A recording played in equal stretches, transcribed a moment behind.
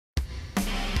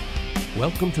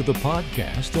Welcome to the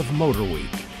podcast of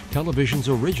MotorWeek, television's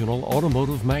original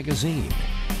automotive magazine.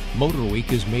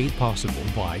 MotorWeek is made possible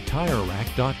by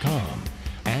TireRack.com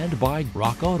and by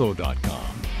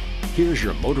RockAuto.com. Here's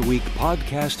your MotorWeek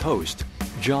podcast host,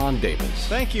 John Davis.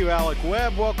 Thank you, Alec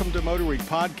Webb. Welcome to MotorWeek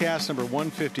podcast number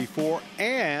 154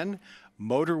 and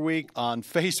MotorWeek on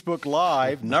Facebook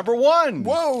Live number 1.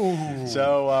 Whoa!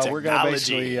 So we're going to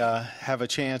basically have a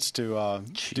chance to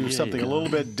do something a little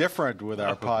bit different with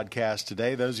our podcast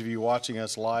today. Those of you watching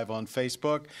us live on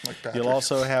Facebook, you'll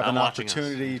also have an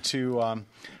opportunity to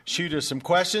shoot us some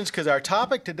questions because our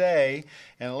topic today,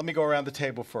 and let me go around the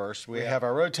table first. We have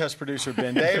our road test producer,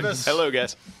 Ben Davis. Hello,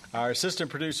 guys. Our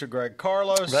assistant producer, Greg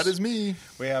Carlos. That is me.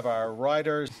 We have our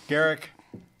writer, Garrick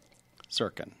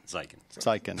Zeichen.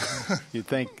 You'd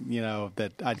think,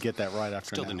 that I'd get that right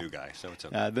after Still now. the new guy, so it's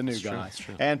okay. The new guy.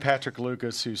 True. And Patrick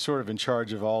Lucas, who's sort of in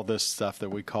charge of all this stuff that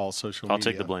we call social media. I'll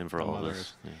take the blame for all of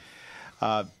this.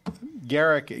 Yeah.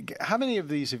 Garrick, how many of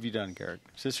these have you done, Garrick?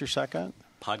 Is this your second?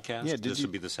 Podcast? Yeah, this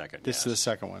would be the second. This is the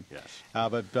second one. Yes.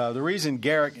 But the reason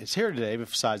Garrick is here today,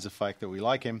 besides the fact that we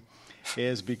like him,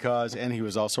 is because, and he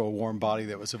was also a warm body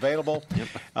that was available,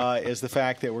 is the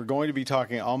fact that we're going to be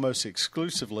talking almost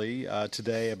exclusively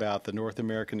today about the North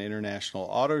American International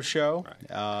Auto Show.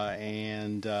 Right.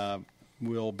 And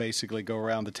we'll basically go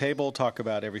around the table, talk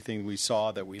about everything we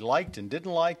saw that we liked and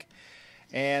didn't like.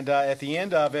 And at the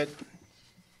end of it,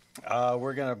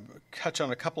 we're going to touch on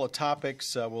a couple of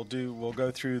topics. We'll go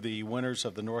through the winners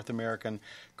of the North American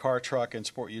Car, Truck, and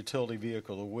Sport Utility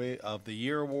Vehicle of the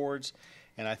Year Awards.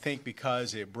 And I think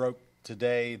because it broke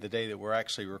today, the day that we're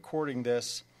actually recording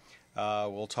this,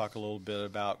 we'll talk a little bit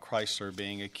about Chrysler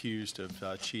being accused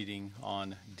of cheating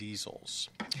on diesels.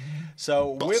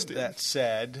 So with that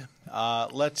said,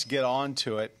 let's get on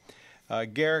to it.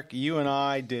 Garrick, you and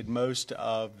I did most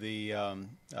of the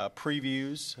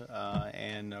previews,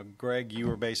 and Greg, you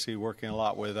were basically working a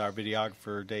lot with our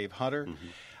videographer, Dave Hunter. Mm-hmm.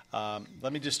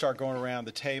 Let me just start going around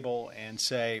the table and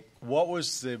say,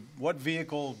 what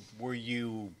vehicle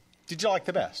did you like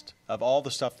the best of all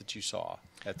the stuff that you saw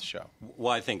at the show?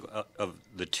 Well, I think of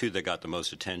the two that got the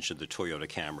most attention, the Toyota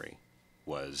Camry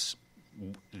was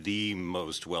the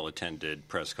most well-attended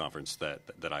press conference that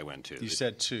I went to. You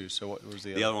said two, so what was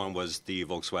the other? The other one was the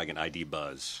Volkswagen ID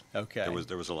Buzz. Okay.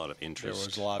 There was a lot of interest. There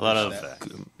was a lot of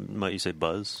might you say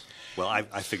buzz? Well, I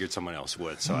figured someone else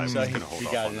would, so I was going to hold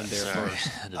off on that. You got it in there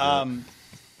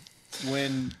first.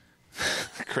 When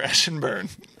crash and burn.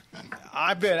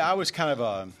 I was kind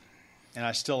of and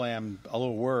I still am a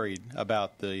little worried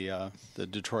about the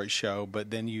Detroit show, but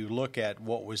then you look at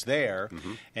what was there,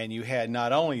 mm-hmm. and you had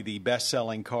not only the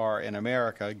best-selling car in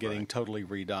America getting totally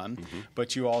redone, mm-hmm.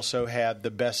 but you also had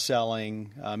the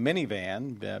best-selling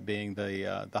minivan, being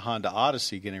the Honda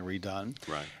Odyssey, getting redone.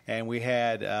 Right. And we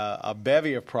had a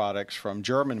bevy of products from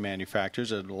German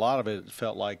manufacturers, and a lot of it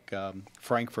felt like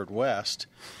Frankfurt West.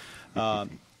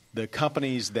 The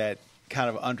companies that kind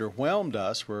of underwhelmed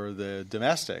us were the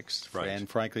domestics, right. And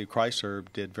frankly, Chrysler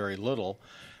did very little,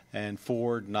 and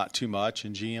Ford not too much,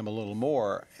 and GM a little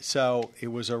more. So it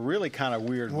was a really kind of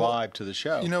weird vibe to the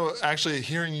show. Actually,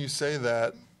 hearing you say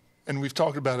that, and we've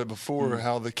talked about it before,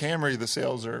 how the Camry, the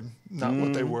sales are not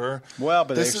what they were. Well,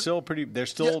 but they're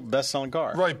still best-selling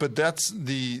car. Right, but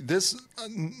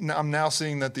I'm now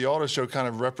seeing that the auto show kind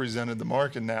of represented the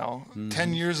market now.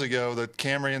 10 years ago, the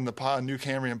Camry and the new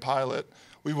Camry and Pilot,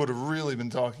 we would have really been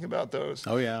talking about those.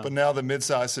 Oh, yeah. But now the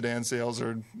midsize sedan sales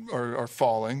are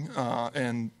falling.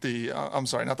 And I'm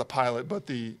sorry, not the Pilot, but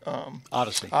the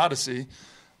Odyssey.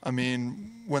 I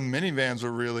mean, when minivans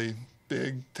were really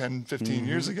big 10, 15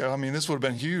 years ago, I mean, this would have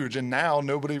been huge. And now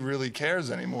nobody really cares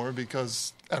anymore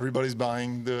because everybody's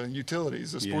buying the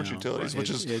utilities, the sports utilities, which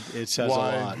is it says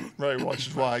why, a lot. Right, which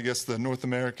is why I guess the North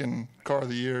American Car of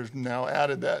the Year now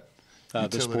added that.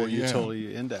 The Sport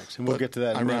Utility Index, and we'll get to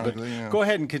that in a minute. But go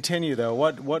ahead and continue, though.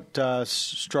 What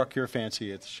struck your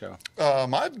fancy at the show?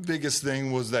 My biggest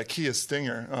thing was that Kia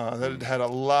Stinger. That it had a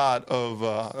lot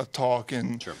of talk,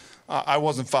 and sure. I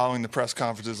wasn't following the press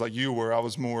conferences like you were. I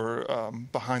was more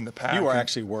behind the pack. You were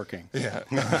actually working. Yeah.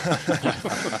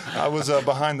 I was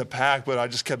behind the pack, but I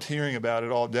just kept hearing about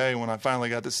it all day. When I finally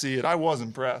got to see it, I was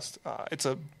impressed. It's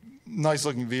a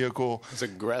nice-looking vehicle. It's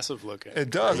aggressive looking. It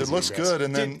does. It looks good.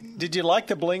 And then, did you like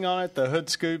the bling on it, the hood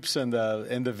scoops and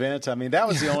the vents? I mean, that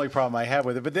was the only problem I had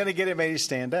with it. But then again, it made it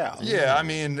stand out. Yeah, I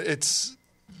mean, it's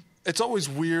always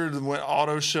weird when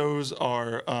auto shows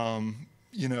are,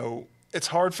 it's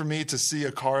hard for me to see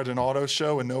a car at an auto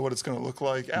show and know what it's going to look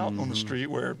like out on the street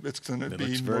where it's going to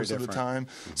be most of the time.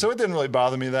 So it didn't really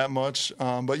bother me that much.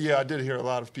 But yeah, I did hear a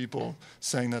lot of people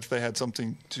saying that if they had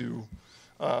something to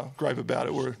gripe about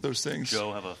it were those things.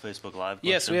 Joe, have a Facebook Live question?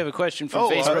 Yes, we have a question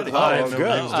from Facebook Live. I didn't know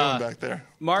what he was doing back there.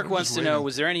 Mark wants to know,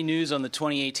 was there any news on the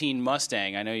 2018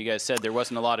 Mustang? I know you guys said there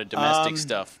wasn't a lot of domestic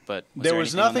stuff, but there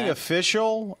was nothing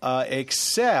official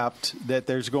except that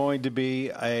there's going to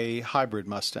be a hybrid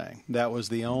Mustang. That was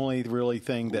the only really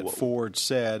thing that Ford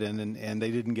said, and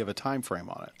they didn't give a time frame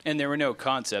on it. And there were no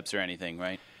concepts or anything,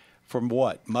 right? From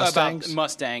what? Mustangs? About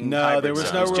Mustang. No, there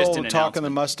was no real talk on the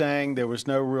Mustang. There was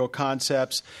no real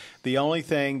concepts. The only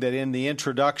thing that in the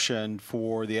introduction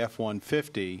for the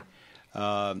F-150,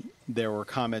 there were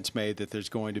comments made that there's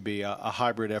going to be a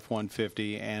hybrid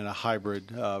F-150 and a hybrid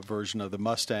version of the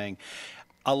Mustang.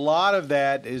 A lot of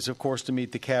that is, of course, to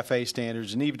meet the CAFE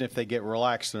standards, and even if they get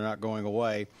relaxed, they're not going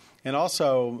away. And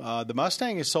also, the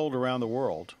Mustang is sold around the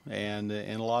world, and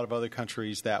in a lot of other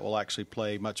countries, that will actually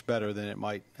play much better than it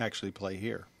might actually play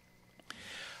here.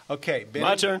 Okay, Benny?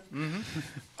 My turn. Mm-hmm.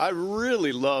 I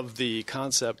really love the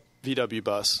concept VW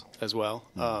bus as well.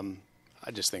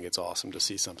 I just think it's awesome to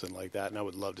see something like that, and I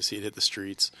would love to see it hit the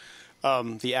streets.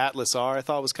 The Atlas R I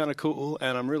thought was kind of cool,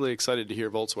 and I'm really excited to hear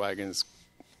Volkswagen's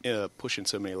pushing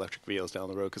so many electric vehicles down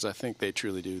the road because I think they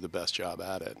truly do the best job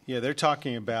at it. Yeah, they're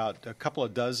talking about a couple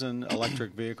of dozen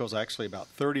electric vehicles, actually about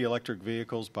 30 electric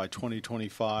vehicles by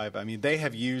 2025. I mean, they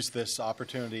have used this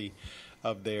opportunity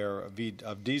of their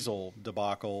diesel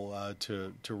debacle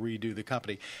to redo the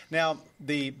company. Now,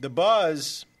 the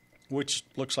Buzz, which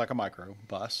looks like a micro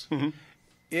bus,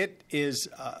 it is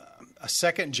a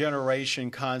second-generation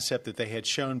concept that they had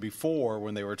shown before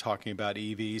when they were talking about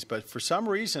EVs, but for some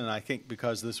reason, I think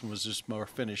because this one was just more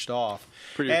finished off.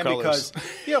 Prettier colors.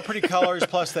 Because, pretty colors,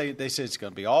 plus they said it's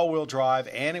going to be all-wheel drive,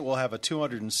 and it will have a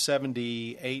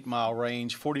 278-mile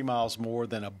range, 40 miles more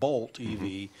than a Bolt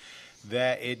EV,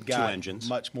 that it got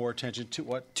much more attention.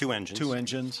 Two engines. Two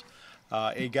engines.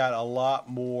 It got a lot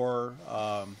more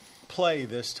play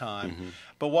this time.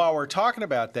 But while we're talking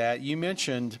about that, you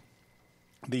mentioned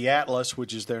the Atlas,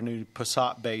 which is their new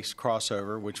Passat-based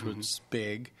crossover, which was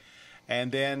big.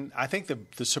 And then I think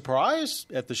the surprise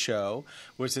at the show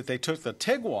was that they took the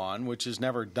Tiguan, which has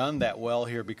never done that well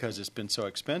here because it's been so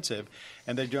expensive,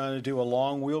 and they're going to do a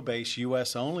long wheelbase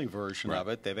U.S.-only version of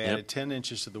it. They've added 10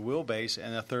 inches to the wheelbase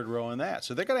and a third row in that.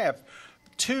 So they're going to have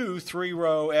 2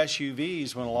 3-row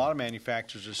SUVs when a lot of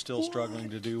manufacturers are still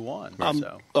struggling to do one.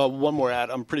 One more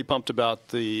ad. I'm pretty pumped about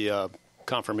the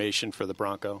confirmation for the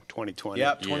Bronco 2020.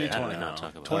 Yep, 2020.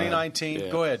 2019.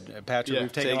 Go ahead, Patrick.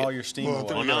 We've taken all your steam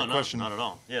away. No, not at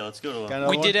all. Yeah, let's go to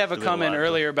we did have a comment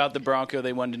earlier about the Bronco.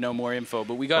 They wanted to know more info,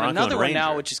 but we got another one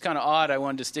now, which is kind of odd. I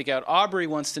wanted to stick out. Aubrey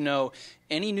wants to know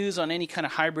any news on any kind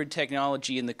of hybrid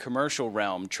technology in the commercial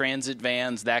realm, transit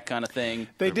vans, that kind of thing.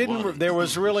 They didn't. There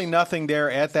was really nothing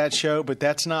there at that show, but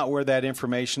that's not where that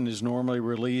information is normally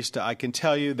released. I can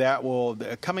tell you that will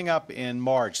coming up in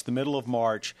March, the middle of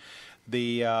March.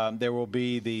 There will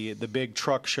be the big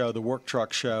truck show, the work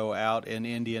truck show out in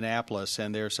Indianapolis,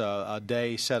 and there's a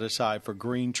day set aside for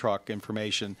green truck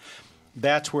information.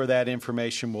 That's where that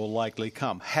information will likely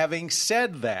come. Having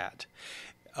said that,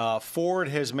 Ford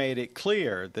has made it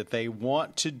clear that they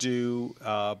want to do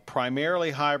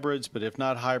primarily hybrids, but if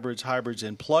not hybrids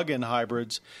and plug-in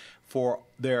hybrids for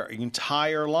their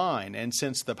entire line. And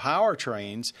since the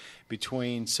powertrains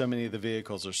between so many of the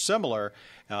vehicles are similar,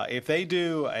 if they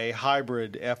do a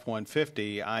hybrid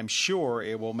F-150, I'm sure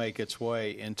it will make its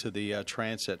way into the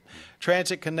Transit.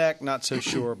 Transit Connect, not so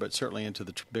sure, but certainly into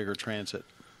the bigger Transit.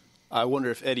 I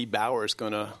wonder if Eddie Bauer is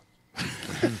going to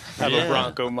have a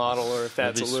Bronco model, or if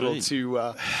that's a little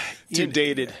too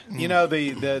dated. You know,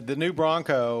 the new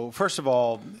Bronco, first of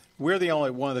all, we're the only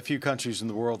one of the few countries in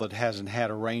the world that hasn't had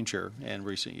a Ranger in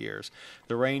recent years.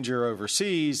 The Ranger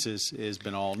overseas has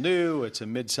been all new. It's a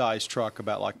mid-sized truck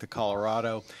about like the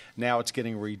Colorado. Now it's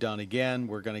getting redone again.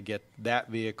 We're going to get that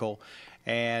vehicle.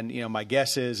 And, my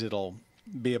guess is it'll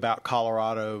be about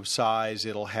Colorado size.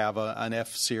 It'll have an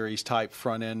F-Series type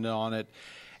front end on it.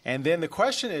 And then the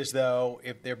question is, though,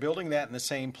 if they're building that in the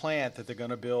same plant that they're going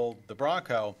to build the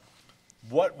Bronco,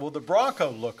 what will the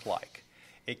Bronco look like?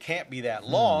 It can't be that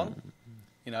long,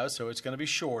 so it's going to be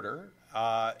shorter.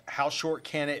 How short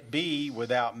can it be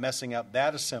without messing up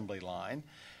that assembly line?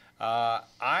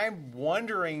 I'm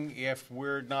wondering if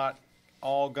we're not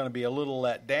all going to be a little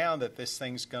let down that this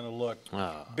thing's going to look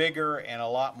bigger and a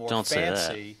lot more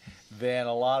fancy than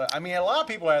a lot of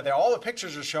people out there. All the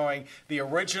pictures are showing the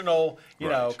original,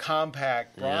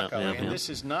 compact Bronco, and this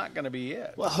is not going to be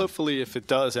it. Well, hopefully, if it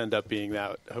does end up being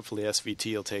that, hopefully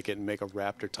SVT will take it and make a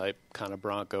Raptor type kind of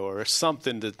Bronco or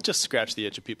something to just scratch the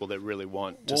itch of people that really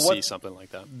want to see something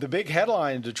like that. The big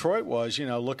headline in Detroit was,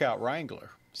 look out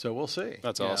Wrangler. So we'll see.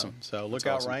 That's awesome. So look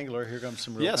out, awesome. Wrangler. Here comes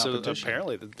some real competition. So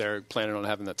apparently they're planning on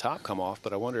having the top come off,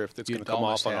 but I wonder if it's going to come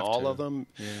off on all of them.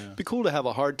 Yeah. It'd be cool to have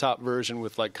a hardtop version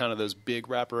with like kind of those big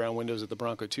wraparound windows that the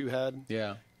Bronco 2 had.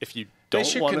 Yeah. If you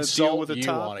don't want to deal with a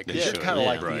top, on it, you're kind of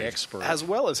like the expert. As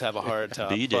well as have a hardtop.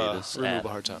 B. Davis. Remove a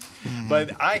hardtop.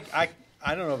 But I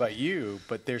don't know about you,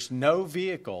 but there's no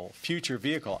future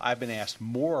vehicle I've been asked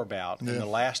more about in the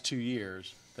last 2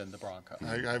 years than the Bronco.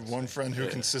 I have one friend who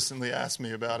consistently asks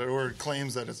me about it, or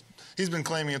claims that he's been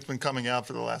claiming it's been coming out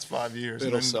for the last 5 years.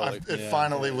 It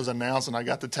finally was announced, and I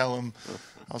got to tell him,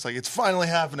 I was like, it's finally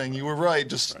happening. You were right,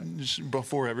 just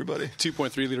before everybody.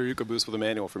 2.3-liter EcoBoost with a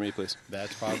manual for me, please.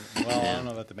 That's probably, well, I don't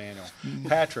know about the manual.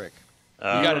 Patrick. You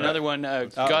got another one.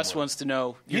 Gus wants to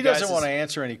know. He doesn't want to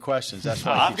answer any questions. That's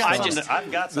why I've got something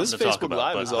this to talk Facebook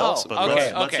about. Live is awesome.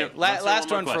 Okay.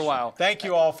 Last one for a while. Thank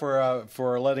you all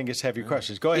for letting us have your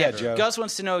questions. Go ahead, Joe. Gus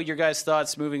wants to know your guys'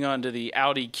 thoughts moving on to the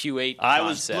Audi Q8 I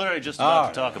was literally just about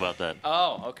to talk about that.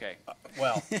 Oh, okay.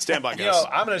 Well, stand by, Gus.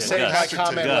 I'm going to save my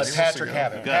comment and let Patrick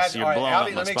have it. Gus, you're blowing up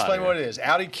my let me spot explain here. what it is.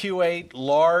 Audi Q8,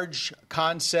 large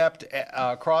concept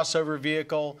crossover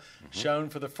vehicle, shown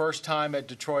for the first time at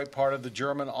Detroit, part of the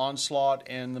German onslaught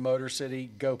in the Motor City.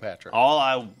 Go, Patrick. All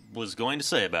I was going to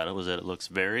say about it was that it looks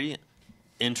very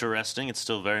interesting. It's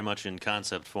still very much in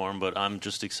concept form, but I'm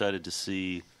just excited to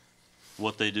see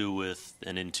what they do with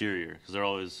an interior, because they're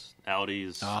always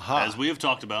Audi's, as we have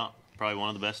talked about, probably one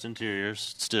of the best interiors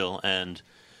still, and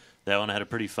that one had a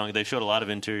pretty fun. They showed a lot of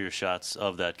interior shots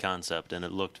of that concept, and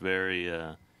it looked very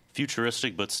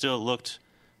futuristic, but still looked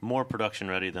more production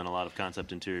ready than a lot of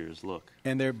concept interiors look.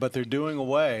 But they're doing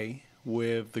away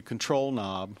with the control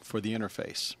knob for the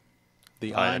interface.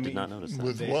 I did not notice that.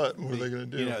 With what? What are they going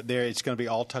to do? It's going to be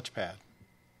all touchpad.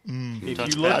 If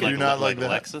Touchpad you look, I do not like that.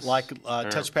 Lexus?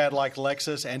 Touchpad like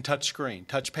Lexus and touchscreen.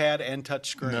 Touchpad and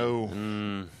touchscreen.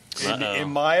 No. In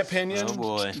my opinion, Oh,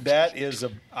 boy. that is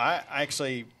I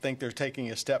actually think they're taking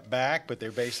a step back, but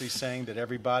they're basically saying that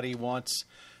everybody wants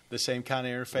the same kind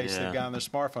of interface they've got on their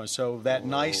smartphone. So that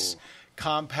nice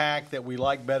compact that we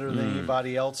like better than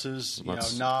anybody else's,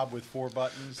 knob with 4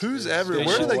 buttons. Where are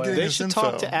they getting They this should info?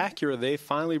 talk to Acura. They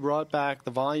finally brought back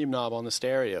the volume knob on the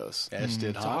stereos. As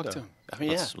did Talk Honda. to them. I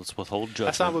mean, Let's withhold judgment.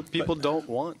 That's not what people don't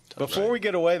want. Before we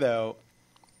get away, though,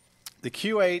 the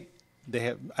Q8,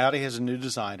 Audi has a new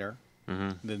designer.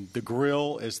 The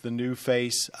grille is the new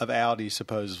face of Audi,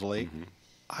 supposedly.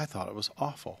 I thought it was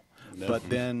awful. But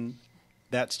then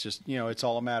that's just, it's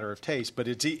all a matter of taste. But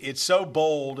it's so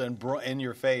bold and in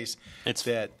your face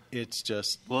that it's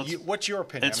just. What's your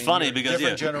opinion? It's funny because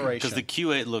different generation. the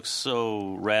Q8 looks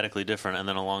so radically different, and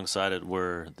then alongside it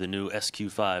were the new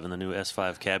SQ5 and the new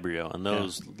S5 Cabrio, and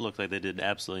those look like they did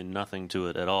absolutely nothing to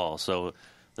it at all. So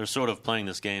they're sort of playing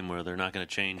this game where they're not going to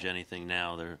change anything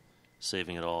now. They're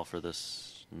saving it all for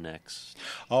this next.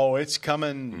 Oh, it's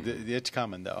coming. It's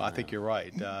coming, though. I think you're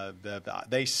right.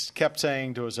 They kept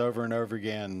saying to us over and over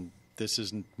again, this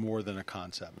is more than a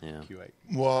concept, Q8.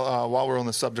 Well, while we're on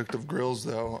the subject of grills,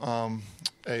 though,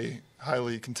 a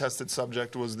highly contested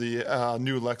subject was the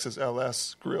new Lexus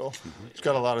LS grill. It's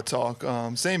got a lot of talk.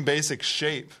 Same basic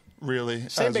shape, really.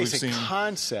 Same as basic we've seen.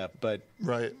 concept, but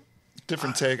Right.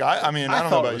 Different take. I mean, I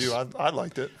don't know about you. I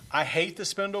liked it. I hate the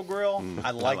spindle grill.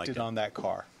 I liked it on that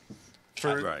car.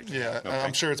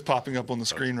 I'm sure it's popping up on the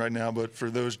screen right now, but for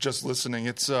those just listening,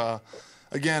 it's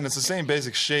again, it's the same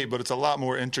basic shape, but it's a lot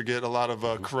more intricate, a lot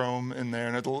of chrome in there,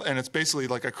 and it's basically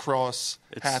like a cross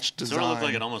hatch design. It sort of looked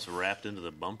like it almost wrapped into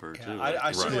the bumper, too.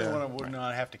 I certainly would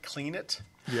not have to clean it.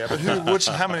 Yeah, but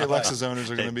how many Lexus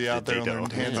owners are going to be out there on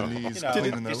their hands and knees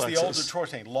cleaning their Lexus? It's the old Detroit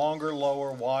thing. Longer,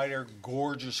 lower, wider,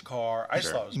 gorgeous car. I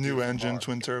just thought it was a new beautiful engine, car.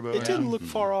 twin turbo. It didn't look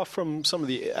far off from some of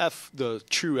the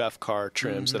true F car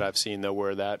trims that I've seen, though,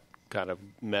 where that kind of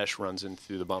mesh runs in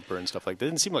through the bumper and stuff like that. It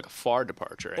didn't seem like a far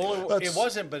departure. Anyway. Well, it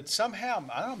wasn't, but somehow,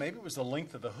 I don't know, maybe it was the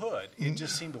length of the hood. It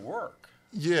just seemed to work.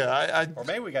 Yeah, or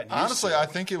maybe we got used honestly, to it. I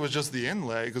think it was just the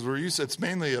inlay because we're used. It's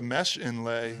mainly a mesh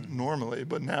inlay normally,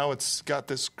 but now it's got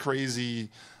this crazy,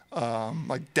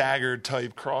 like dagger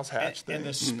type crosshatch thing. And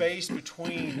the space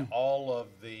between all of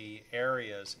the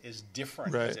areas is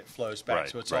different as it flows back.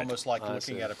 So it's almost like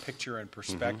looking at a picture in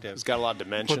perspective. It's got a lot of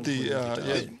dimension. But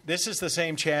this is the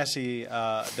same chassis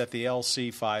that the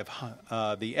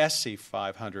the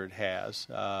SC500 has,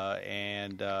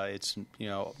 and it's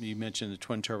you mentioned the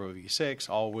twin turbo V6,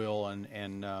 all wheel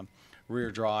and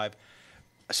rear drive.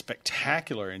 A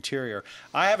spectacular interior.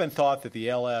 I haven't thought that the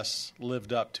LS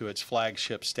lived up to its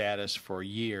flagship status for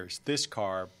years. This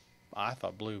car I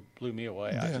thought blew me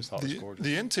away. I just thought it was gorgeous.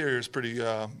 The interior is pretty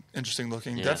interesting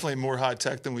looking. Yeah. Definitely more high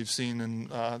tech than we've seen than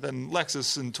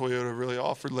Lexus and Toyota really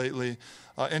offered lately.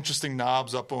 Interesting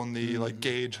knobs up on the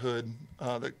gauge hood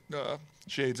that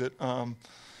shades it.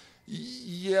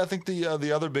 I think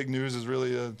the other big news is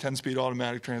really a 10-speed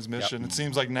automatic transmission. It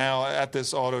seems like now at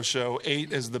this auto show,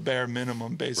 8 is the bare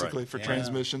minimum basically for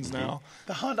transmissions now.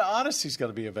 The Honda Odyssey's got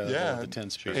to be available with the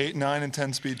 10-speed. 8, 9, and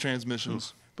 10-speed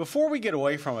transmissions. Before we get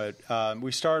away from it,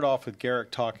 we started off with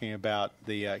Garrick talking about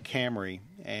the Camry,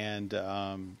 and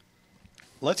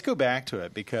let's go back to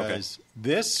it because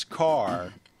this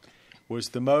car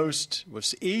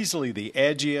was easily the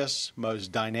edgiest,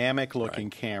 most dynamic-looking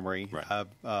Camry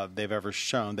they've ever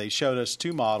shown. They showed us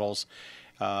 2 models,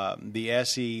 the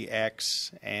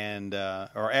SEX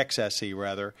or XSE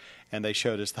rather, and they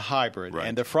showed us the hybrid.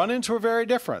 And the front ends were very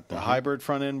different. The hybrid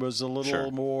front end was a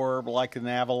little more like an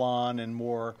Avalon and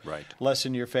more less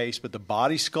in your face, but the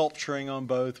body sculpturing on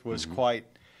both was quite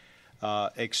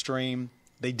extreme.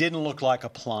 They didn't look like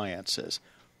appliances.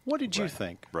 What did you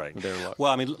think?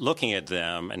 Well, I mean, looking at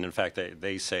them, and in fact,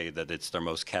 they say that it's their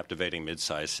most captivating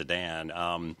midsize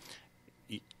sedan.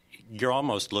 You're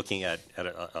almost looking at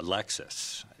a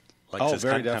Lexus.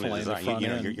 Very definitely.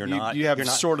 You have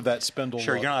sort of that spindle.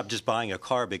 Sure, look. You're not just buying a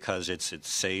car because it's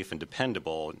safe and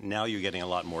dependable. Now you're getting a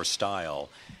lot more style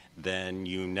than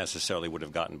you necessarily would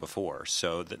have gotten before.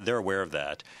 So they're aware of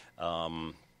that.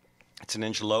 It's an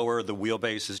inch lower. The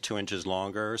wheelbase is 2 inches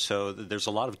longer. So there's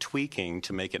a lot of tweaking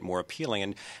to make it more appealing.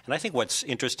 And I think what's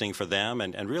interesting for them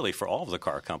and really for all of the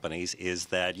car companies is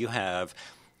that you have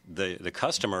the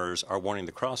customers are wanting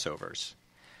the crossovers.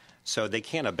 So they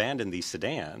can't abandon these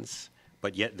sedans,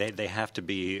 but yet they have to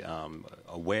be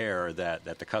aware that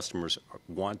the customers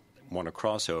want a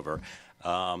crossover.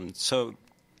 So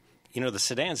the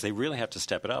sedans, they really have to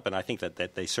step it up, and I think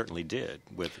that they certainly did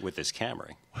with this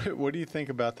Camry. What do you think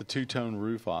about the two-tone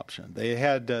roof option? They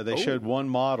had showed one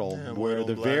model where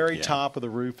the very top of the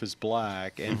roof is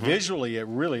black, and visually it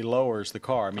really lowers the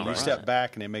car. I mean, you step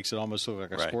back and it makes it almost look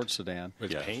like a sports sedan.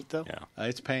 It's paint, though? Yeah.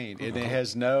 It's paint. And it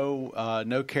has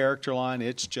no character line.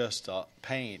 It's just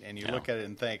paint, and you look at it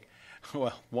and think,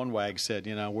 well, one wag said,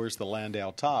 where's the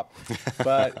Landau top?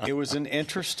 But it was an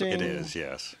interesting. It is,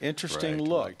 yes. Interesting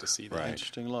look. I'd like to see that.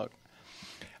 Interesting look.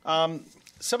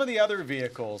 Some of the other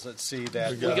vehicles. Let's see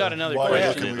that. We got another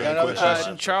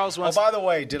question. Charles wants. Oh, by the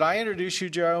way, did I introduce you,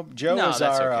 Joe? Joe is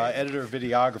our editor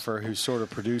videographer who's sort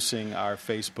of producing our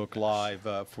Facebook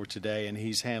Live for today, and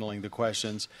he's handling the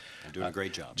questions. You're doing a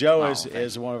great job. Joe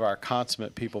is one of our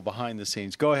consummate people behind the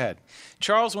scenes. Go ahead.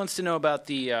 Charles wants to know about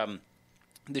the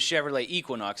Chevrolet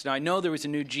Equinox. Now, I know there was a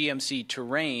new GMC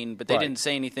Terrain, but they didn't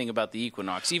say anything about the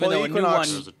Equinox, even though a new one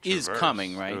is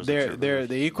coming, right? The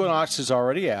Equinox is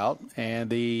already out, and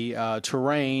the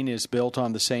Terrain is built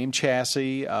on the same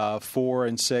chassis, 4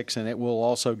 and 6, and it will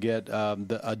also get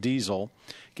a diesel.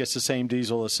 Gets the same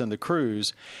diesel as in the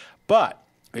Cruze. But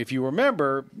if you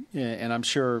remember, and I'm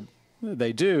sure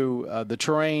they do, the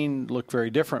Terrain looked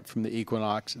very different from the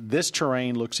Equinox. This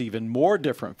Terrain looks even more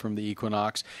different from the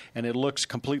Equinox, and it looks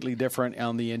completely different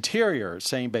on the interior.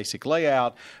 Same basic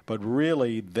layout, but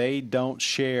really they don't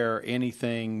share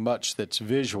anything much that's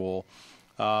visual.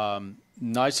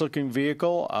 Nice-looking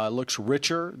vehicle. Looks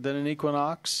richer than an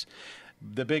Equinox.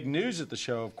 The big news at the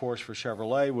show, of course, for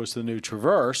Chevrolet was the new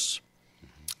Traverse.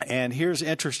 And here's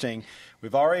interesting.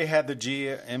 We've already had the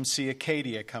GMC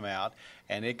Acadia come out,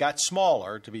 and it got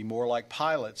smaller to be more like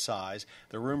Pilot size.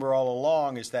 The rumor all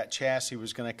along is that chassis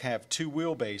was going to have 2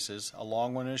 wheelbases, a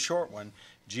long one and a short one.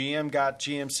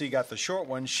 GMC got the short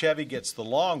one. Chevy gets the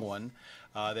long one.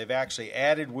 They've actually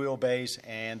added wheelbase,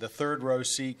 and the third-row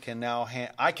seat can now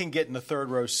I can get in the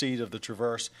third-row seat of the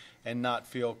Traverse and not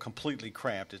feel completely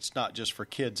cramped. It's not just for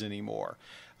kids anymore.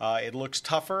 It looks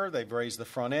tougher. They've raised the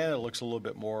front end. It looks a little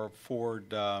bit more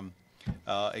Ford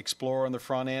Explorer on the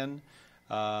front end.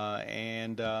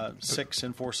 And 6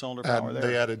 and 4-cylinder power there.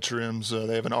 They added trims.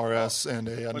 They have an RS and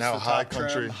a now high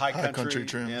country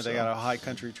trim. Yeah, they got a high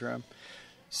country trim.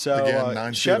 So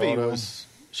again, Chevy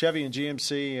and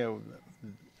GMC.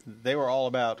 They were all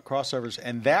about crossovers,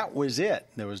 and that was it.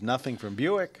 There was nothing from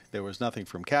Buick. There was nothing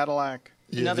from Cadillac.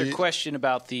 Another question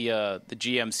about the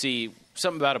GMC.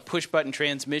 Something about a push-button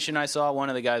transmission I saw. One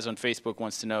of the guys on Facebook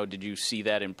wants to know, did you see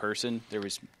that in person? There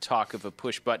was talk of a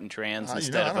push-button trans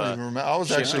instead of a... I don't even remember. I was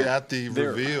actually at the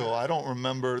reveal. I don't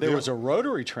remember. There was a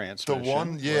rotary transmission. The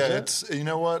one, it's... You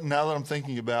know what? Now that I'm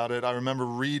thinking about it, I remember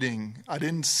reading. I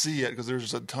didn't see it because there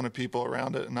was a ton of people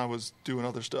around it, and I was doing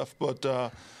other stuff. But,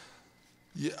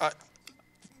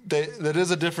 That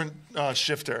is a different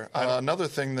shifter. Another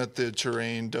thing that the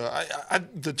terrain,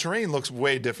 the terrain looks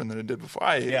way different than it did before.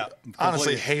 I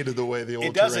honestly hated the way the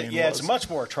old terrain was. Yeah, it's much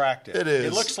more attractive. It is.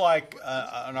 It looks like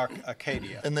an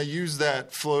Acadia. And they use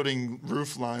that floating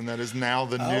roof line that is now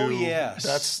the new. Oh, yes.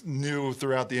 That's new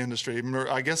throughout the industry.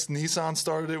 I guess Nissan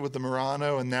started it with the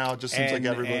Murano, and now it just seems like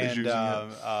everybody's using it.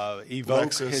 Evoque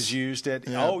Lexus has used it.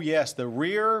 Yeah. Oh, yes. The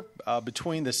rear,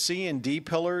 between the C and D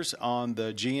pillars on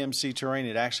the GMC terrain,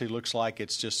 it actually looks like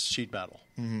it's just sheet metal,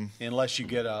 unless you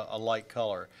get a light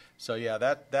color. So, yeah,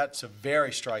 that's a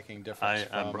very striking difference.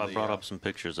 I brought up some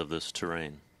pictures of this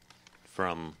terrain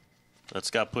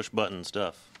that's got push-button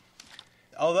stuff.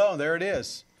 Oh, there it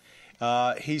is.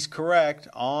 He's correct.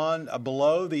 On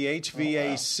below the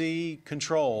HVAC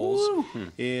controls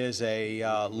is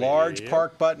a large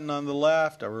park button on the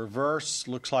left, a reverse,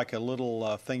 looks like a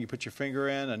little thing you put your finger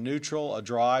in, a neutral, a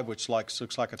drive, which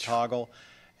looks like a toggle.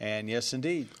 And yes,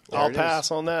 indeed. I'll pass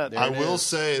on that. I will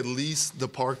say at least the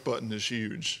park button is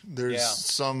huge. There's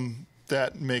some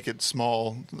that make it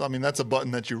small. I mean, that's a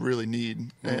button that you really need.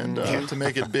 And to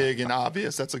make it big and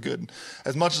obvious, that's a good.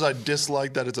 As much as I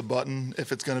dislike that it's a button,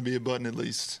 if it's going to be a button, at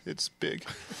least it's big.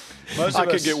 I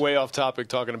could get way off topic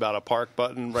talking about a park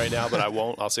button right now, but I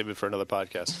won't. I'll save it for another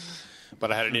podcast.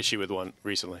 But I had an issue with one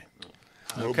recently.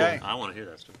 Okay. I want to hear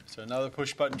that story. So another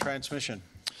push-button transmission.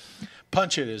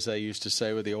 Punch it, as they used to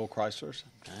say with the old Chryslers.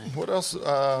 What else?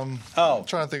 I'm trying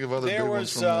to think of other big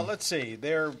ones. Let's see.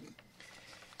 There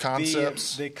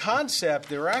concepts. The concept.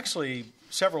 There are actually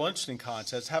several interesting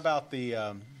concepts. How about the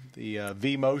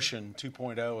V-Motion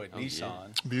 2.0 at Nissan? Yeah.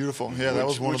 Beautiful. Yeah, that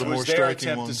was one of the more striking ones. Which was their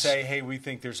attempt to say, hey, we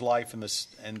think there's life in this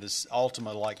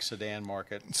Altima-like sedan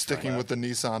market. Sticking with the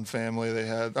Nissan family,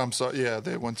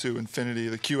 they went to Infinity,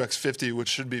 the QX50, which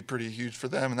should be pretty huge for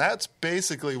them. And that's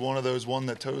basically one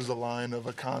that toes the line of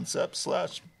a concept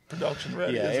 / production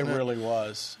ready. Yeah, it really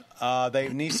was.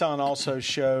 Nissan also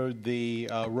showed the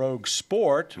Rogue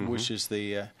Sport, which is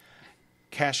the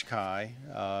Qashqai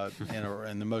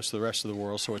and most of the rest of the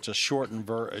world. So it's a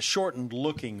shortened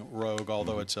looking Rogue,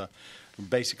 although it's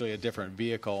basically a different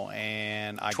vehicle.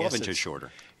 And I 12 guess inches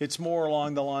shorter. It's more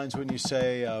along the lines, when you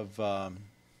say,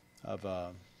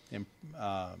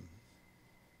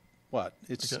 what?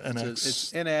 It's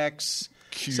NX,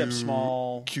 except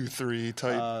small. Q3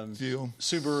 type deal.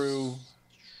 Subaru.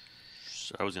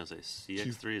 I was going to say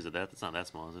CX3. Is it that? It's not that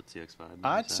small. Is it CX5?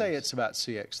 I'd say it's about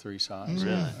CX3 size.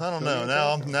 Really? I don't know.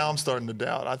 Now I'm starting to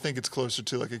doubt. I think it's closer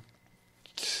to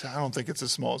I don't think it's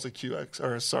as small as a CX3.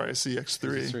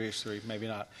 CX3, maybe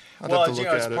not.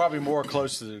 It's probably more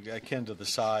akin to the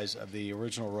size of the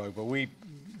original Rogue. But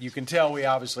you can tell we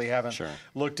obviously haven't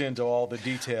looked into all the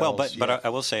details. Well, but I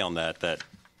will say on that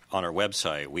on our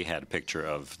website we had a picture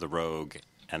of the Rogue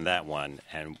and that one,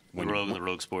 and the Rogue and the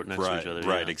Rogue Sport next to each other.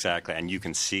 Right, exactly. And you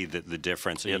can see the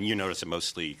difference. And you notice it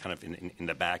mostly kind of in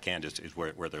the back end is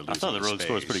where they're losing. I thought the Rogue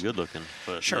Sport was pretty good looking,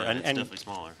 but it's definitely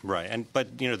smaller. Right,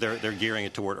 but they're gearing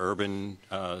it toward urban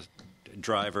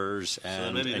drivers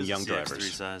and young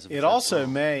drivers. It also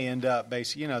may end up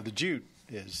basically, the Jute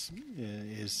is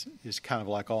kind of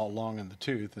like all long in the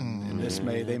tooth, and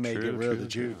they may get rid of the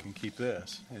Juke and keep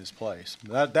this in its place.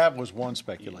 That was one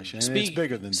speculation. And it's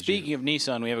bigger than the Speaking Juke. of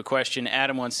Nissan, we have a question.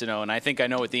 Adam wants to know, and I think I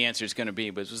know what the answer is going to be.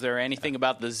 But was there anything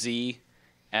about the Z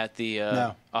at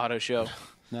the auto show?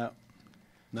 No,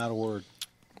 not a word.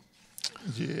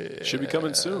 Yeah, should be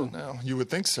coming soon. No, you would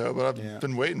think so, but I've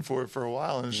been waiting for it for a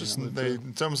while, and it's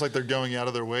it's almost like they're going out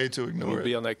of their way to ignore it. It'll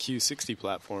be on that Q60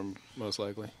 platform, most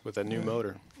likely, with that new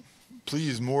motor.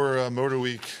 Please, more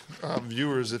MotorWeek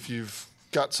viewers, if you've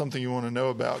got something you want to know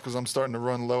about, because I'm starting to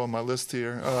run low on my list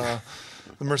here.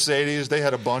 The Mercedes, they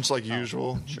had a bunch like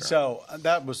usual. Sure. So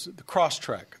that was the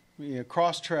Crosstrek.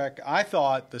 Crosstrek. I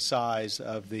thought the size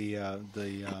of the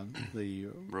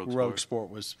Rogue Sport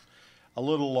was a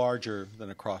little larger than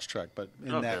a Crosstrek, but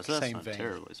in that same vein.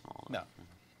 Terribly small. No,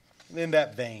 in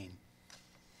that vein.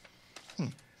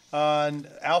 And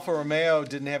Alfa Romeo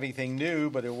didn't have anything new,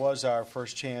 but it was our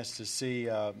first chance to see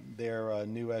their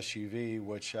new SUV,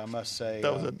 which I must say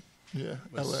that was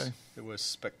LA. It was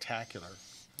spectacular.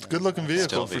 Good-looking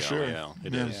vehicle for sure. Yeah,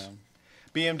 it is.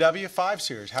 BMW 5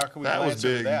 Series. How can we glance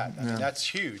over that? I mean, Yeah. that's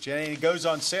huge, and it goes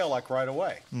on sale like right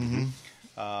away. Mm-hmm.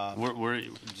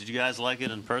 Did you guys like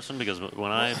it in person? Because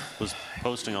when I was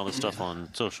posting all this stuff on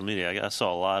social media, I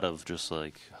saw a lot of just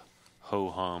like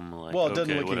ho-hum. Like, well, it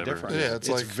doesn't okay, look whatever. any different. Yeah, it's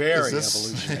like, very is this-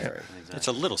 evolutionary. Exactly. It's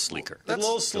a little sleeker. A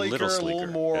little sleeker, a little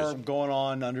more Yes. going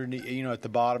on underneath, at the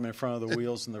bottom in front of the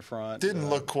wheels in the front. Didn't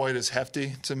look quite as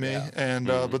hefty to me, and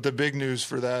but the big news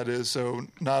for that is, so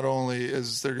not only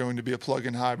is there going to be a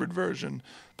plug-in hybrid version,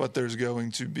 but there's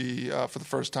going to be for the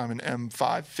first time an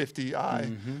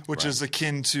M550i, which is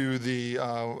akin to the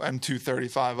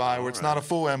M235i, where it's not a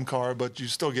full M car, but you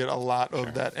still get a lot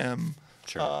of that M.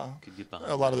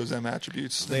 A lot of those M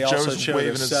attributes. They Joe's also showed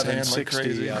waving a his hand like 760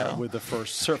 crazy now. with the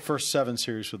first 7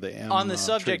 Series with the M. On the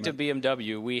subject treatment. of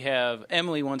BMW, we have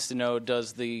Emily wants to know: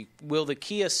 will the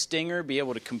Kia Stinger be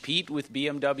able to compete with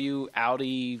BMW,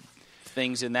 Audi,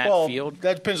 things in that field?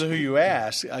 That depends on who you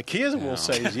ask. Kia will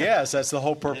say yes. That's the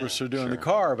whole purpose for doing the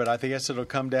car. But I guess it'll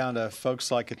come down to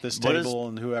folks like at this table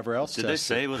and whoever else. Did they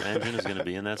say what engine is going to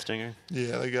be in that Stinger?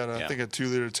 Yeah, they got I think a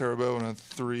 2-liter turbo and a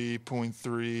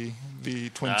 3.3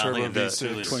 twin turbo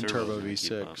V6. Twin turbo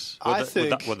V6. I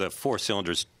think with the 4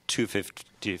 cylinders,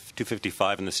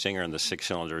 255 in the Stinger, and the 6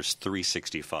 cylinders,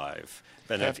 365.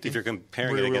 And if you're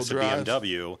comparing it against the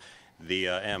BMW, the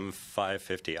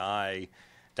M550i.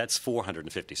 That's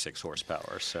 456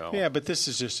 horsepower. So yeah, but this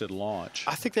is just at launch.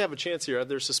 I think they have a chance here.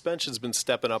 Their suspension's been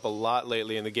stepping up a lot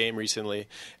lately in the game recently,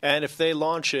 and if they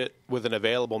launch it with an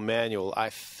available manual, I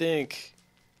think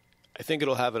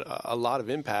it'll have a lot of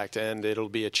impact, and it'll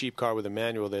be a cheap car with a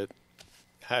manual that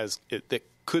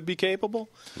could be capable.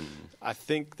 I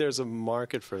think there's a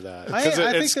market for that. I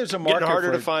think there's a market. Getting harder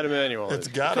for to find a manual. It's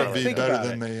got to be Think better about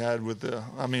than they had with the.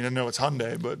 I mean, I know it's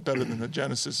Hyundai, but better than the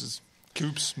Genesis's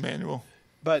Coupe's manual.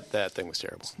 But that thing was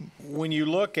terrible. When you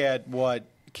look at what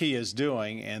Kia is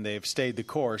doing, and they've stayed the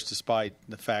course despite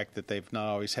the fact that they've not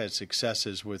always had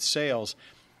successes with sales,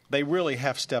 they really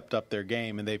have stepped up their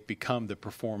game, and they've become the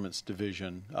performance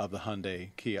division of the Hyundai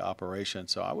Kia operation.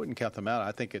 So I wouldn't count them out.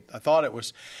 I thought it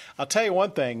was. I'll tell you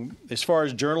one thing: as far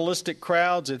as journalistic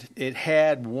crowds, it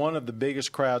had one of the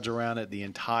biggest crowds around it the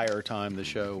entire time the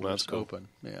show was open.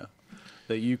 Yeah.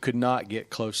 That you could not get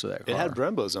close to that car. It had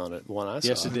Brembos on it, one I saw.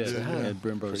 Yes, it did. Yeah. It had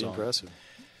Brembos Pretty on impressive.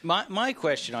 My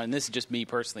question on this is just me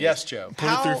personally. Yes, Joe.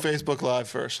 Put it through Facebook Live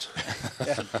first.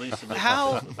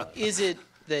 How is it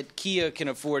that Kia can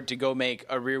afford to go make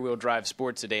a rear-wheel drive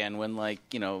sports sedan when,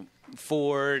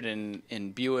 Ford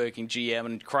and Buick and GM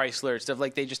and Chrysler and stuff,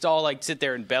 they just all sit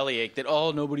there and bellyache that,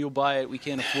 nobody will buy it, we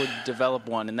can't afford to develop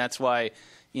one, and that's why,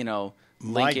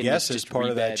 my Lincoln guess is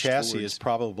part of that chassis Fords. is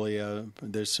probably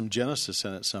there's some Genesis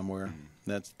in it somewhere.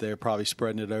 They're probably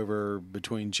spreading it over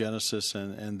between Genesis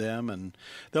and them, and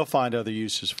they'll find other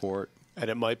uses for it.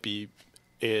 And it might be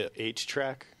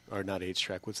H-Track, or not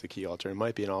H-Track, what's the key alternative? It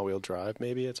might be an all-wheel drive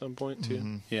maybe at some point, too.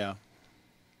 Mm-hmm. Yeah,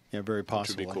 very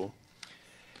possibly. Which would be cool.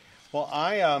 Well,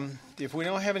 if we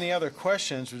don't have any other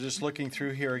questions, we're just looking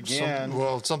through here again.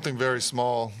 Something very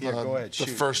small. Yeah, go ahead. The shoot.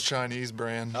 first Chinese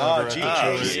brand. GAC.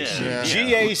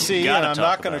 GAC, and I'm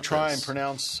not going to try and this.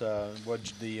 pronounce what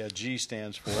the G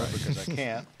stands for because I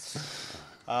can't.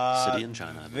 City in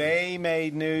China. They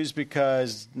made news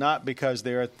not because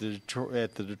they're at the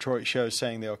Detroit show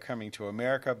saying they're coming to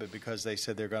America, but because they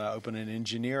said they're going to open an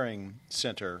engineering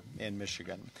center in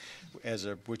Michigan,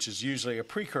 which is usually a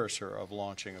precursor of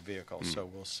launching a vehicle. So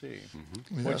we'll see.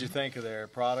 What did you think of their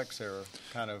products? They were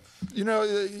kind of they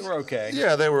were okay.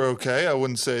 Yeah, they were okay. I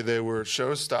wouldn't say they were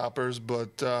showstoppers,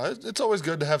 but it's always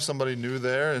good to have somebody new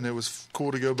there, and it was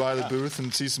cool to go by the booth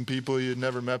and see some people you'd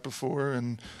never met before.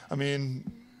 And I mean,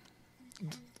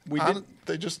 they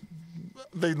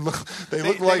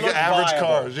look like average viable.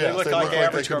 cars. Yes, they look like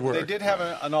average they could cars. work. They did have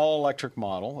an all-electric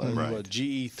model, a Right.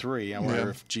 GE3. I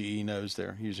wonder if GE knows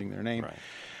they're using their name. Right.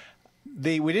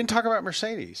 We didn't talk about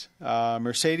Mercedes.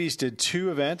 Mercedes did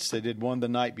 2 events. They did one the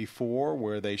night before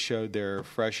where they showed their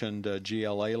freshened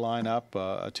GLA lineup,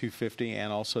 a 250,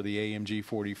 and also the AMG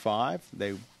 45.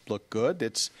 They look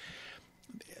good.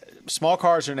 Small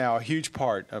cars are now a huge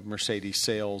part of Mercedes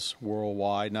sales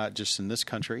worldwide, not just in this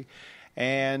country.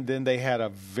 And then they had a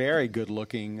very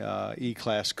good-looking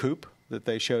E-Class coupe that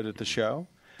they showed at the show.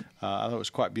 I thought it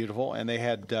was quite beautiful. And they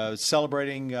had,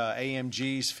 celebrating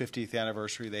AMG's 50th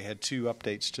anniversary, they had 2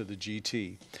 updates to the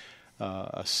GT,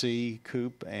 a C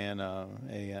coupe and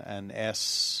an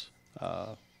S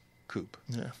coupe.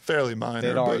 Yeah, fairly minor.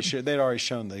 They'd already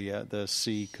shown the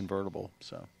C convertible,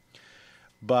 so.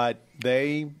 But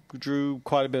they drew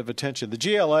quite a bit of attention. The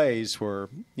GLAs were,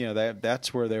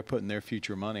 that's where they're putting their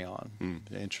future money on.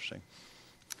 Interesting.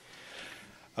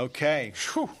 Okay.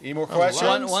 Any more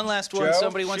questions? One last one. Joe?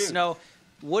 Somebody wants Shoot. to know,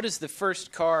 what is the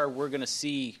first car we're going to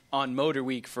see on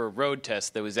MotorWeek for a road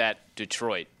test that was at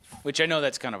Detroit Which I know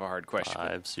that's kind of a hard question.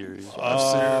 5 Series.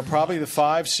 Probably the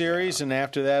 5 Series, and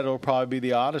after that, it'll probably be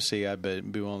the Odyssey, I'd be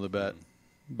willing to bet.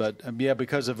 But, yeah,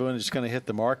 because of when it's going to hit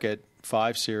the market,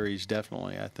 5 Series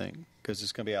definitely, I think, because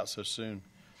it's going to be out so soon.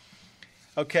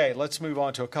 Okay, let's move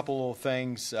on to a couple little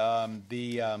things.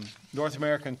 The North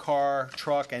American Car,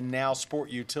 Truck, and now Sport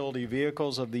Utility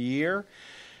Vehicles of the Year.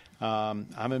 I'm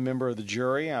a member of the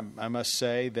jury. I must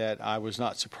say that I was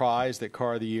not surprised that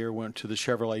Car of the Year went to the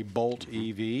Chevrolet Bolt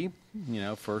EV,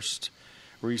 first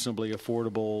reasonably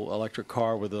affordable electric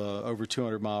car with a over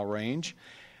 200-mile range.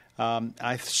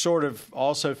 I sort of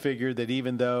also figured that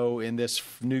even though in this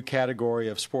new category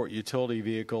of sport utility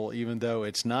vehicle, even though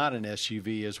it's not an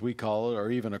SUV as we call it, or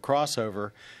even a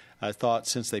crossover, I thought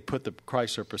since they put the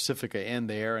Chrysler Pacifica in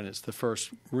there and it's the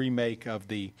first remake of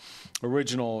the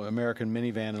original American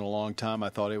minivan in a long time, I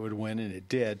thought it would win, and it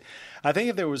did. I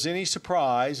think if there was any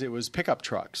surprise, it was pickup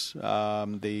trucks.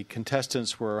 The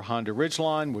contestants were Honda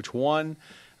Ridgeline, which won,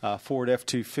 Ford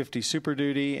F-250 Super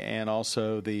Duty, and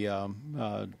also the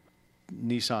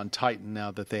Nissan Titan,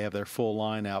 now that they have their full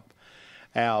lineup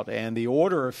out. And the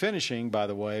order of finishing, by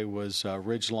the way, was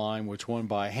Ridgeline, which won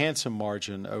by a handsome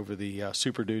margin over the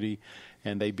Super Duty,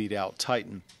 and they beat out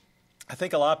Titan. I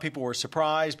think a lot of people were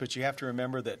surprised, but you have to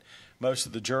remember that most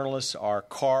of the journalists are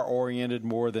car-oriented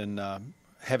more than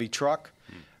heavy truck.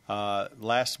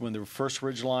 When the first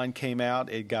Ridgeline came out,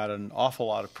 it got an awful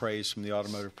lot of praise from the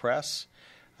automotive press.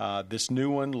 This new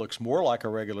one looks more like a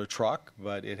regular truck,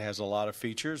 but it has a lot of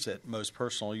features that most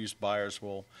personal use buyers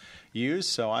will use.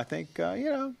 So I think,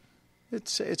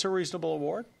 it's a reasonable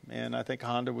award, and I think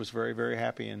Honda was very, very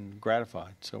happy and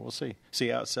gratified. So we'll see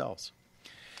how it sells.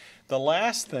 The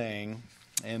last thing,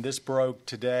 and this broke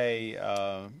today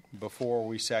before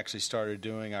we actually started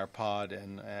doing our pod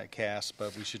and cast,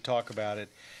 but we should talk about it,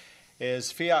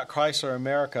 is Fiat Chrysler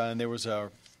America, and there was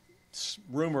a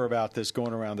rumor about this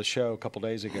going around the show a couple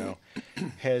days ago,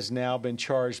 has now been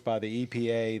charged by the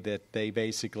EPA that they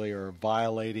basically are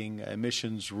violating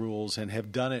emissions rules and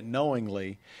have done it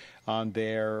knowingly on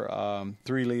their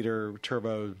 3-liter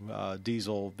turbo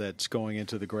diesel that's going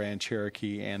into the Grand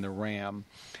Cherokee and the Ram.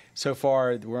 So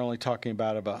far, we're only talking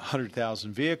about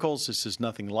 100,000 vehicles. This is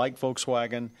nothing like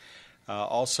Volkswagen.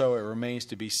 Also, it remains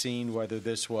to be seen whether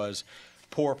this was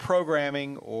poor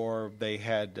programming or they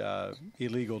had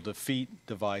illegal defeat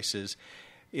devices.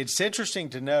 It's interesting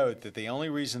to note that the only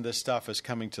reason this stuff is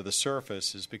coming to the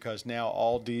surface is because now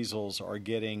all diesels are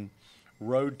getting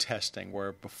road testing,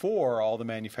 where before all the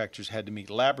manufacturers had to meet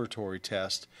laboratory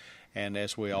tests. And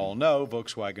as we all know,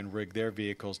 Volkswagen rigged their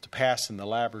vehicles to pass in the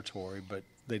laboratory, but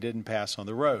they didn't pass on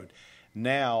the road.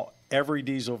 Now, every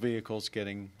diesel vehicle is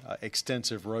getting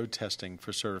extensive road testing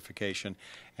for certification,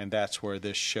 and that's where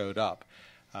this showed up.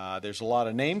 There's a lot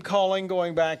of name-calling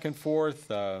going back and forth.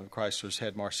 Chrysler's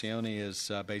head Marcioni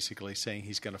is basically saying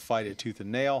he's going to fight it tooth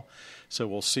and nail, so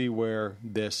we'll see where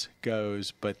this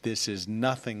goes. But this is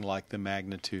nothing like the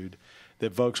magnitude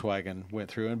that Volkswagen went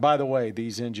through. And by the way,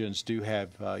 these engines do have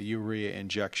urea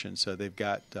injection, so they've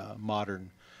got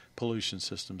modern pollution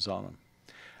systems on them.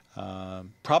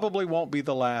 Probably won't be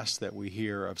the last that we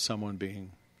hear of someone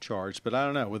being charged, but I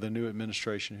don't know. With a new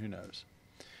administration, who knows?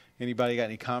 Anybody got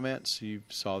any comments? You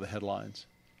saw the headlines.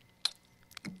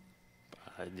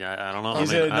 I don't know.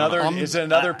 Is it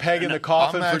another peg in the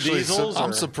coffin for diesels?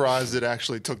 I'm surprised it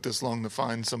actually took this long to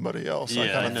find somebody else. Yeah, I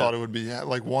kind of thought it would be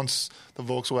like once the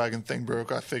Volkswagen thing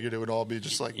broke, I figured it would all be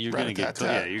just like you're going to get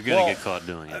caught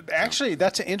doing it. Actually,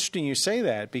 that's interesting you say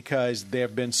that, because there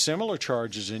have been similar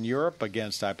charges in Europe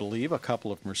against, I believe, a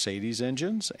couple of Mercedes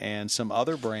engines and some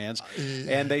other brands,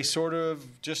 and they sort of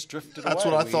just drifted away. That's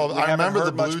what I thought. I remember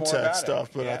the Blue Tech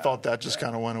stuff, but I thought that just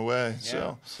kind of went away.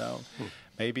 Yeah. So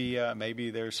maybe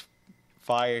there's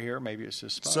fire here. Maybe it's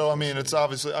just smoke. So, I mean, it's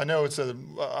obviously – I know it's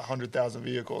 100,000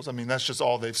 vehicles. I mean, that's just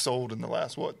all they've sold in the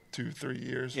last, 2-3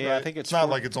 years, Yeah, right? I think it's not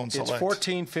like it's on select. It's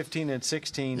 14, 15, and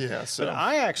 16. Yeah, so. But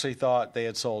I actually thought they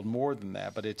had sold more than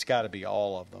that, but it's got to be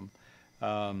all of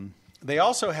them. They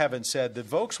also haven't said that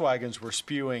Volkswagens were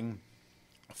spewing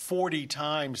 40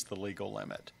 times the legal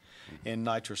limit in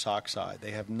nitrous oxide.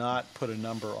 They have not put a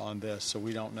number on this, so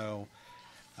we don't know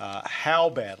how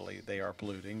badly they are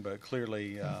polluting, but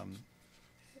clearly,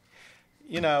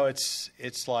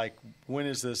 it's like, when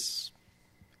is this?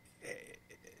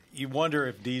 You wonder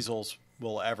if diesels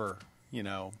will ever,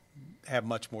 have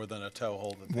much more than a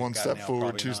toehold. One step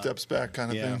forward, two steps back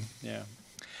kind of thing. Yeah.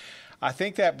 I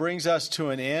think that brings us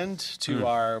to an end to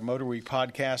our MotorWeek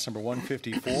podcast number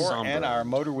 154 and our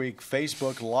MotorWeek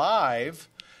Facebook Live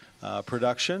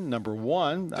production. Number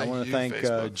one, I want to thank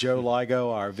Joe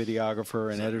Ligo, our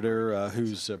videographer and editor,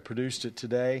 who's produced it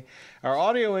today. Our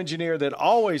audio engineer that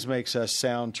always makes us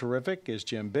sound terrific is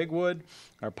Jim Bigwood.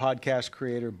 Our podcast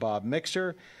creator, Bob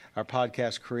Mixter. Our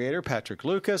podcast creator, Patrick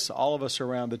Lucas, all of us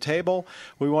around the table.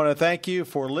 We want to thank you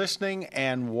for listening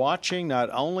and watching not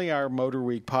only our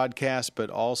MotorWeek podcast, but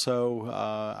also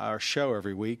our show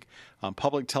every week on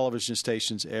public television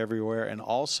stations everywhere and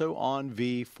also on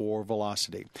V4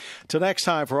 Velocity. Till next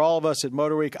time, for all of us at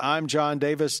MotorWeek, I'm John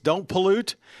Davis. Don't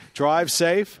pollute, drive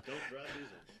safe,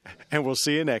 and we'll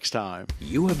see you next time.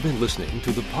 You have been listening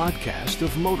to the podcast of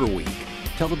MotorWeek,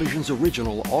 television's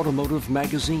original automotive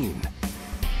magazine.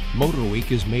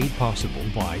 MotorWeek is made possible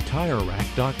by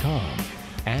TireRack.com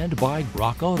and by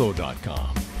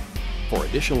RockAuto.com. For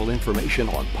additional information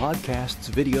on podcasts,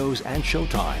 videos, and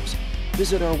showtimes,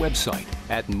 visit our website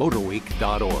at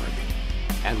MotorWeek.org.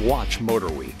 And watch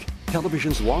MotorWeek,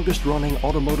 television's longest-running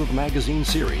automotive magazine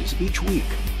series, each week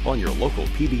on your local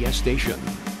PBS station.